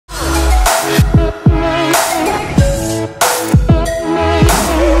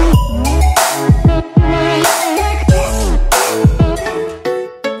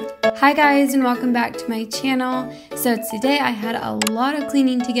Hi guys, and welcome back to my channel. So today I had a lot of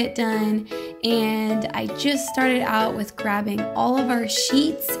cleaning to get done, and I just started out with grabbing all of our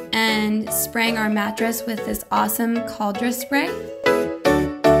sheets and spraying our mattress with this awesome cauldron spray.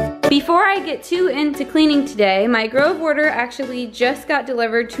 Before I get too into cleaning today, my Grove order actually just got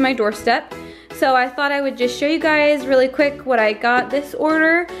delivered to my doorstep. So I thought I would just show you guys really quick what I got this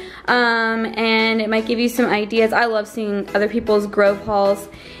order, and it might give you some ideas. I love seeing other people's Grove hauls.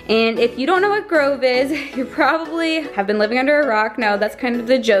 And if you don't know what Grove is, you probably have been living under a rock. No, that's kind of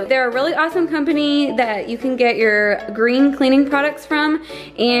the joke. They're a really awesome company that you can get your green cleaning products from.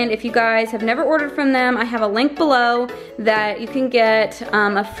 And if you guys have never ordered from them, I have a link below that you can get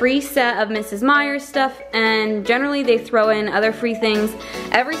a free set of Mrs. Meyer's stuff. And generally they throw in other free things.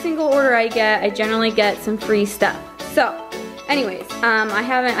 Every single order I get, I generally get some free stuff. So anyways,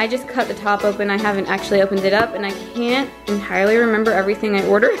 I just cut the top open. I haven't actually opened it up, and I can't entirely remember everything I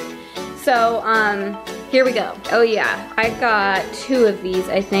ordered. So, here we go. Oh yeah, I got two of these,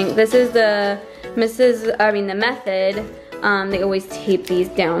 I think. This is the Method. They always tape these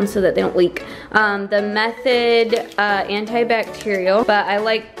down so that they don't leak. The Method antibacterial, but I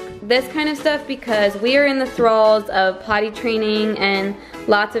like this kind of stuff because we are in the thralls of potty training and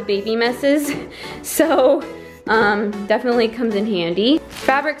lots of baby messes. So, definitely comes in handy.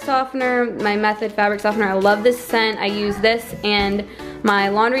 Fabric softener, my Method fabric softener. I love this scent. I use this and my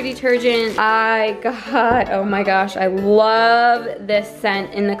laundry detergent. I got, oh my gosh, I love this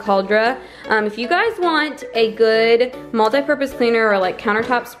scent in the cauldron. If you guys want a good multi-purpose cleaner or like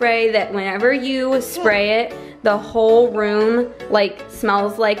countertop spray that whenever you spray it, the whole room like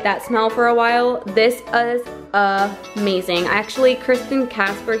smells like that smell for a while, this is amazing. Actually, Kristen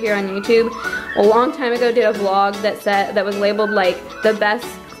Casper here on YouTube a long time ago did a vlog that was labeled like the best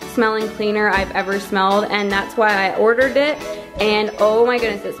smelling cleaner I've ever smelled, and that's why I ordered it. And oh my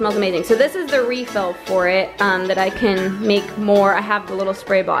goodness, it smells amazing. So this is the refill for it that I can make more. I have the little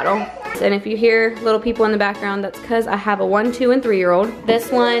spray bottle. And if you hear little people in the background, that's because I have a 1, 2, and 3-year-old. This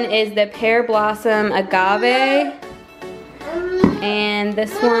one is the Pear Blossom Agave. And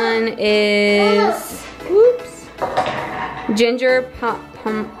this one is, whoops, Ginger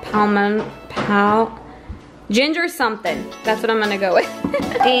Ginger something. That's what I'm gonna go with.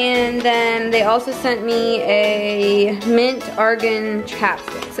 And then they also sent me a mint argan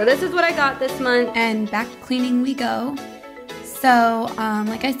chapstick. So this is what I got this month. And back cleaning we go. So,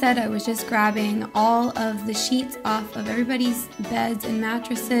 like I said, I was just grabbing all of the sheets off of everybody's beds and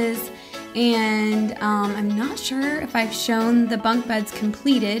mattresses. And I'm not sure if I've shown the bunk beds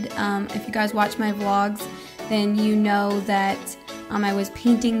completed. If you guys watch my vlogs, then you know that I was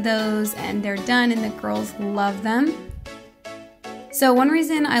painting those and they're done and the girls love them. So one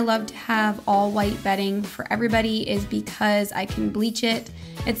reason I love to have all white bedding for everybody is because I can bleach it.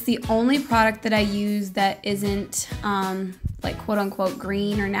 It's the only product that I use that isn't like quote unquote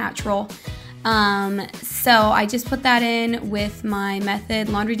green or natural. So I just put that in with my Method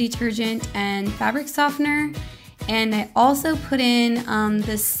laundry detergent and fabric softener. And I also put in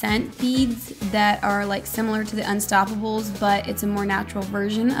the scent beads that are like similar to the Unstoppables, but it's a more natural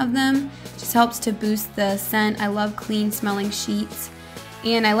version of them. Just helps to boost the scent. I love clean smelling sheets.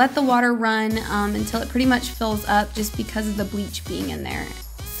 And I let the water run until it pretty much fills up, just because of the bleach being in there,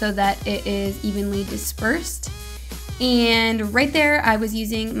 so that it is evenly dispersed. And right there I was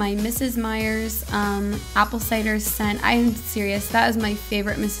using my Mrs. Meyer's apple cider scent. I am serious, that is my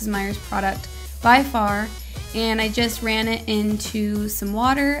favorite Mrs. Meyer's product by far. And I just ran it into some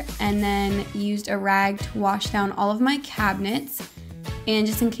water and then used a rag to wash down all of my cabinets. And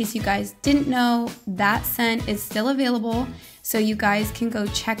just in case you guys didn't know, that scent is still available, so you guys can go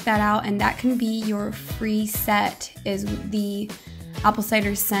check that out, and that can be your free set, is the apple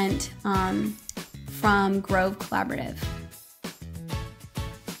cider scent from Grove Collaborative.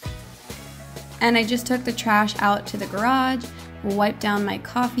 And I just took the trash out to the garage, wipe down my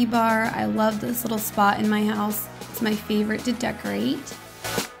coffee bar. I love this little spot in my house. It's my favorite to decorate.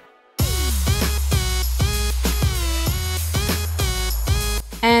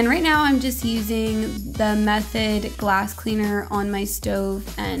 And right now I'm just using the Method glass cleaner on my stove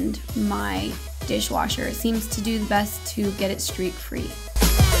and my dishwasher. It seems to do the best to get it streak free.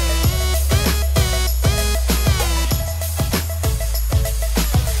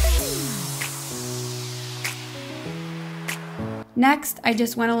 Next, I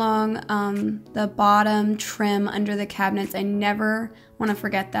just went along the bottom trim under the cabinets. I never want to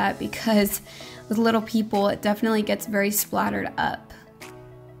forget that, because with little people, it definitely gets very splattered up.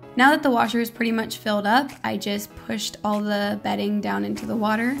 Now that the washer is pretty much filled up, I just pushed all the bedding down into the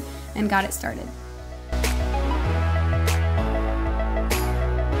water and got it started.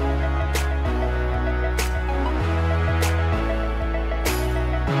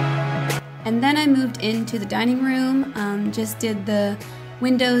 And then I moved into the dining room, just did the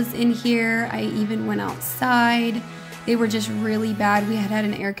windows in here. I even went outside. They were just really bad. We had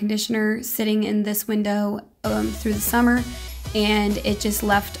an air conditioner sitting in this window through the summer, and it just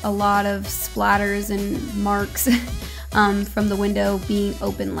left a lot of splatters and marks from the window being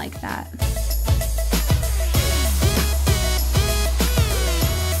open like that.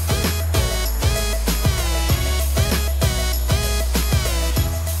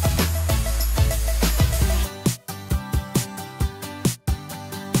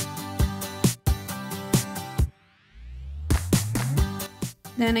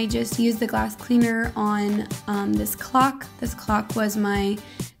 Then I just used the glass cleaner on this clock. This clock was my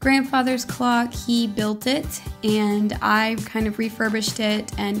grandfather's clock. He built it, and I kind of refurbished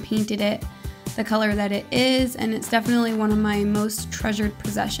it and painted it the color that it is, and it's definitely one of my most treasured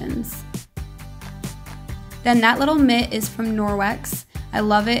possessions. Then that little mitt is from Norwex. I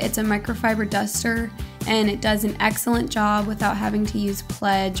love it. It's a microfiber duster, and it does an excellent job without having to use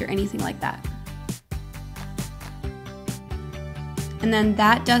Pledge or anything like that. And then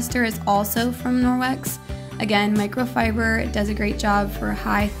that duster is also from Norwex. Again, microfiber. It does a great job for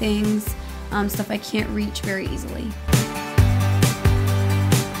high things, stuff I can't reach very easily.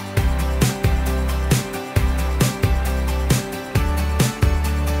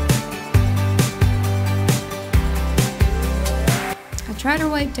 I try to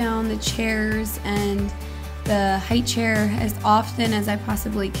wipe down the chairs and the high chair as often as I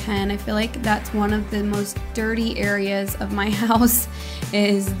possibly can. I feel like that's one of the most dirty areas of my house,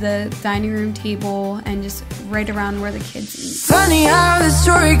 is the dining room table and just right around where the kids eat. Funny how the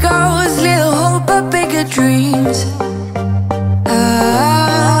story goes, little hope but bigger dreams.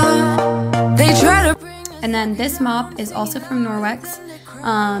 They try to bring. And then this mop is also from Norwex.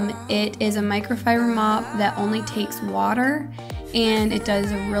 It is a microfiber mop that only takes water, and it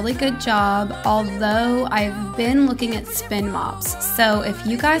does a really good job, although I've been looking at spin mops. So if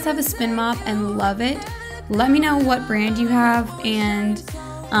you guys have a spin mop and love it, let me know what brand you have, and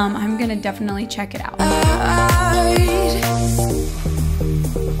I'm gonna definitely check it out.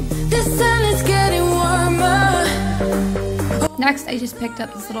 The sun is getting warmer. Next, I just picked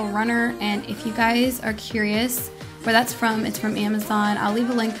up this little runner, and if you guys are curious where that's from, it's from Amazon. I'll leave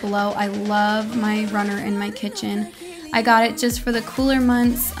a link below. I love my runner in my kitchen. I got it just for the cooler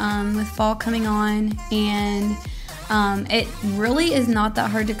months with fall coming on, and it really is not that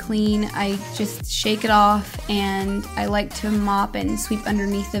hard to clean. I just shake it off, and I like to mop and sweep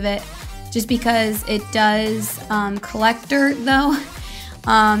underneath of it, just because it does collect dirt though,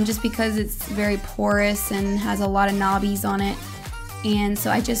 just because it's very porous and has a lot of knobbies on it, and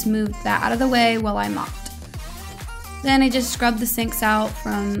so I just moved that out of the way while I mopped. Then I just scrubbed the sinks out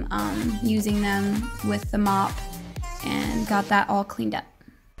from using them with the mop, and got that all cleaned up.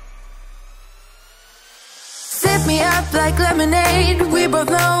 Sip me up like lemonade. We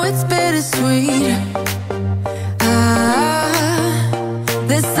both know it's bittersweet.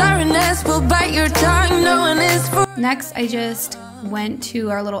 This sourness will bite your tongue. No one is for. Next, I just went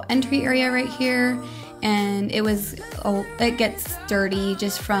to our little entry area right here, and it gets dirty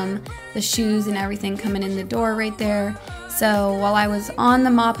just from the shoes and everything coming in the door right there. So while I was on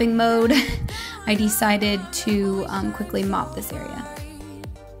the mopping mode, I decided to quickly mop this area.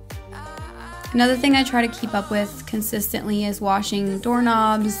 Another thing I try to keep up with consistently is washing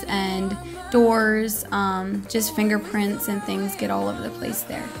doorknobs and doors. Just fingerprints and things get all over the place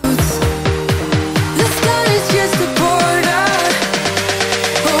there. The sky is just a border,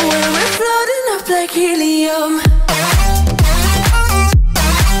 but when we're floating up like helium.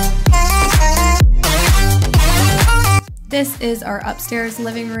 This is our upstairs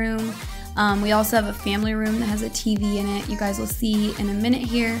living room. We also have a family room that has a TV in it. You guys will see in a minute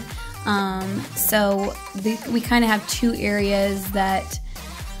here. We kind of have two areas that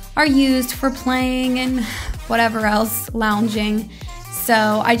are used for playing and whatever else, lounging.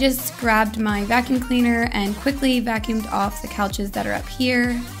 So I just grabbed my vacuum cleaner and quickly vacuumed off the couches that are up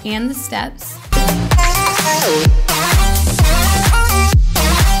here and the steps.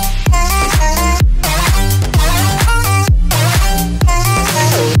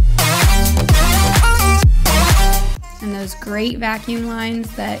 And those great vacuum lines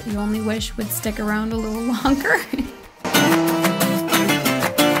that you only wish would stick around a little longer.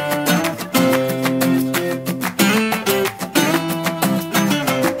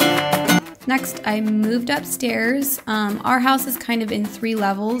 Next, I moved upstairs. Our house is kind of in 3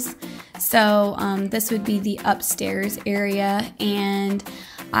 levels, so this would be the upstairs area, and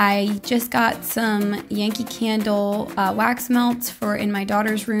I just got some Yankee Candle wax melts for in my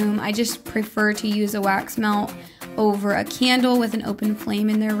daughter's room. I just prefer to use a wax melt over a candle with an open flame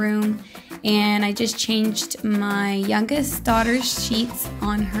in their room, and I just changed my youngest daughter's sheets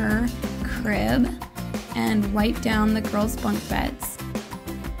on her crib and wiped down the girls' bunk beds.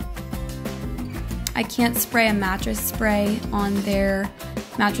 I can't spray a mattress spray on their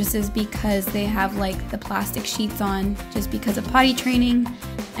mattresses because they have like the plastic sheets on, just because of potty training.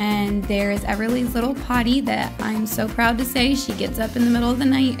 And there's Everly's little potty that I'm so proud to say she gets up in the middle of the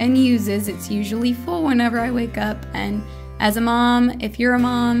night and uses. It's usually full whenever I wake up, and as a mom, if you're a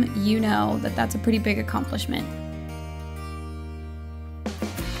mom, you know that that's a pretty big accomplishment.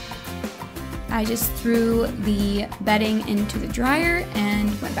 I just threw the bedding into the dryer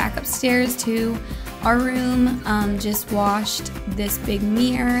and went back upstairs to our room. Just washed this big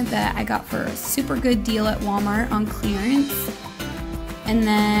mirror that I got for a super good deal at Walmart on clearance. And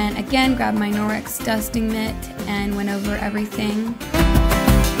then again, grabbed my Norwex dusting mitt and went over everything.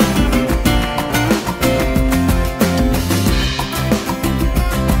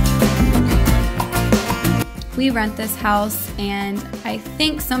 We rent this house, and I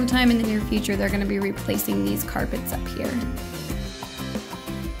think sometime in the near future they're going to be replacing these carpets up here.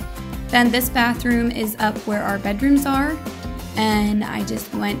 Then this bathroom is up where our bedrooms are, and I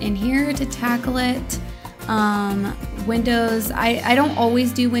just went in here to tackle it. Windows, I don't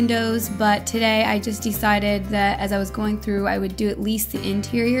always do windows, but today I just decided that as I was going through I would do at least the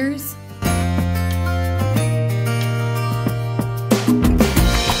interiors.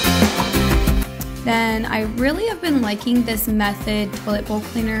 Then I really have been liking this Method toilet bowl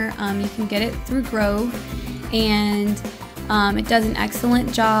cleaner. You can get it through Grove, and it does an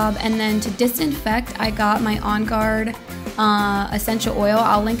excellent job. And then to disinfect, I got my On Guard essential oil.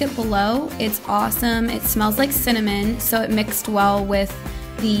 I'll link it below. It's awesome. It smells like cinnamon, so it mixed well with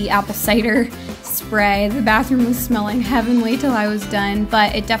the apple cider spray. The bathroom was smelling heavenly till I was done,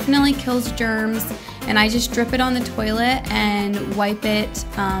 but it definitely kills germs. And I just drip it on the toilet and wipe it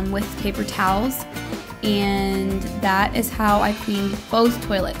with paper towels. And that is how I cleaned both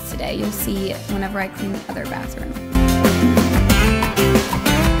toilets today. You'll see whenever I clean the other bathroom.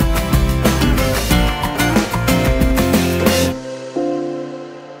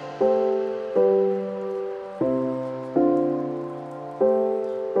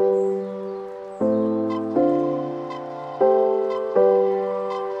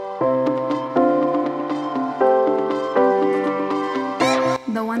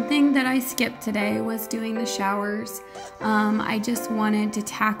 Skipped today was doing the showers. I just wanted to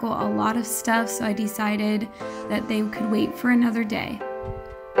tackle a lot of stuff, so I decided that they could wait for another day.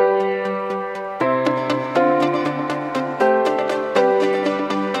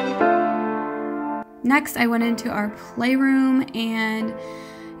 Next, I went into our playroom, and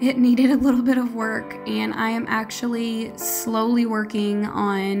it needed a little bit of work, and I am actually slowly working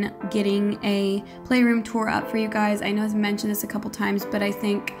on getting a playroom tour up for you guys. I know I've mentioned this a couple times, but I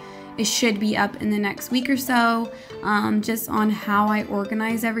think it should be up in the next week or so, just on how I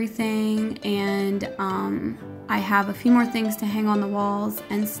organize everything, and I have a few more things to hang on the walls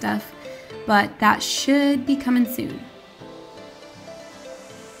and stuff, but that should be coming soon.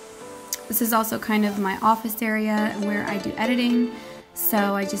 This is also kind of my office area where I do editing,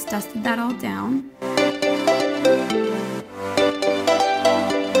 so I just dusted that all down.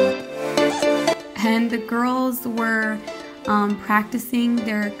 And the girls were practicing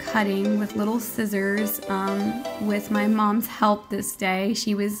their cutting with little scissors with my mom's help this day.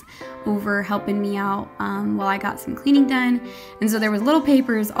 She was over helping me out while I got some cleaning done, and so there was little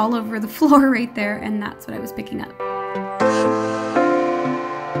papers all over the floor right there, and that's what I was picking up.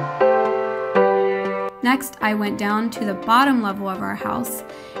 Next, I went down to the bottom level of our house,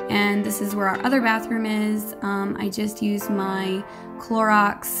 and this is where our other bathroom is. I just used my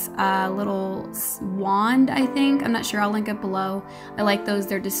Clorox little wand, I think. I'm not sure, I'll link it below. I like those,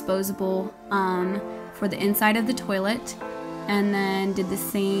 they're disposable for the inside of the toilet. And then did the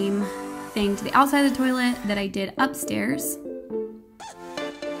same thing to the outside of the toilet that I did upstairs.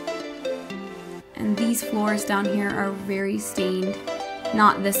 And these floors down here are very stained.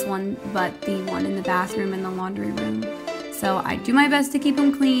 Not this one, but the one in the bathroom and the laundry room. So I do my best to keep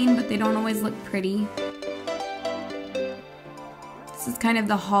them clean, but they don't always look pretty. This is kind of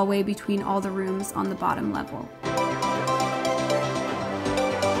the hallway between all the rooms on the bottom level.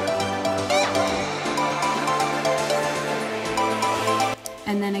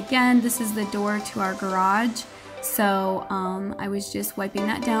 And then again, this is the door to our garage. So I was just wiping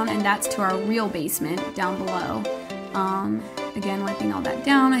that down, and that's to our real basement down below. Again, wiping all that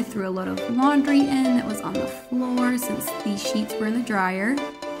down. I threw a load of laundry in that was on the floor since these sheets were in the dryer.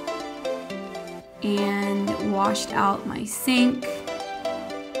 And washed out my sink.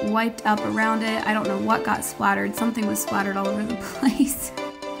 Wiped up around it. I don't know what got splattered. Something was splattered all over the place.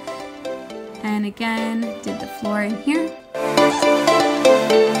 and again did the floor in here.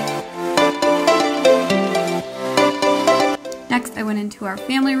 Next, I went into our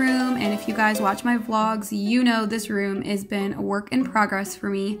family room, and if you guys watch my vlogs, you know this room has been a work in progress for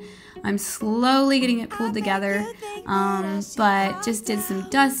me. I'm slowly getting it pulled together, but just did some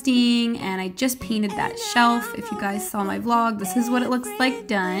dusting, and I just painted that shelf. If you guys saw my vlog, this is what it looks like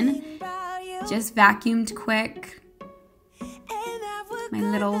done. Just vacuumed quick. My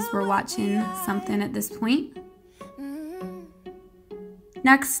littles were watching something at this point.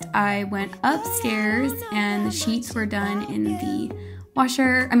 Next, I went upstairs and the sheets were done in the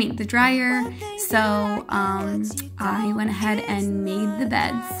the dryer. So I went ahead and made the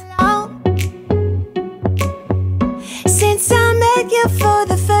beds. Since I met you for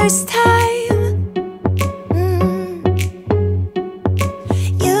the first time,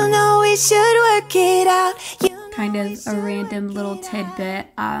 you know we should work it out. Kind of a random little tidbit.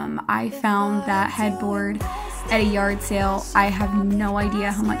 I found that headboard at a yard sale. I have no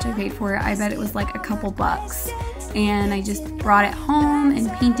idea how much I paid for it. I bet it was like a couple bucks. And I just brought it home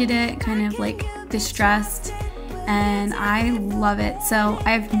and painted it kind of like distressed, and I love it. So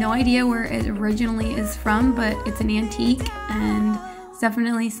I have no idea where it originally is from, but it's an antique and it's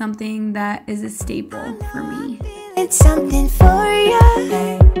definitely something that is a staple for me. It's something for you.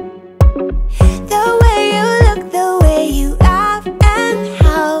 The way you look, the way you laugh, and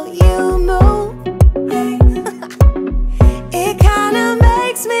how you move. It kind of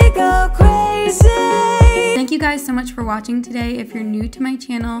makes me go crazy. Thank you guys so much for watching today. If you're new to my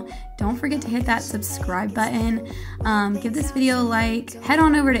channel, don't forget to hit that subscribe button. Give this video a like. Head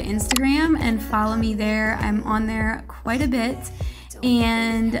on over to Instagram and follow me there. I'm on there quite a bit.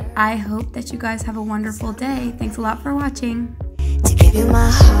 And I hope that you guys have a wonderful day. Thanks a lot for watching. To give you my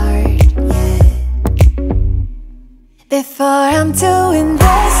heart, yeah. Before I'm too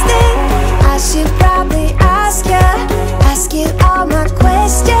invested, I should probably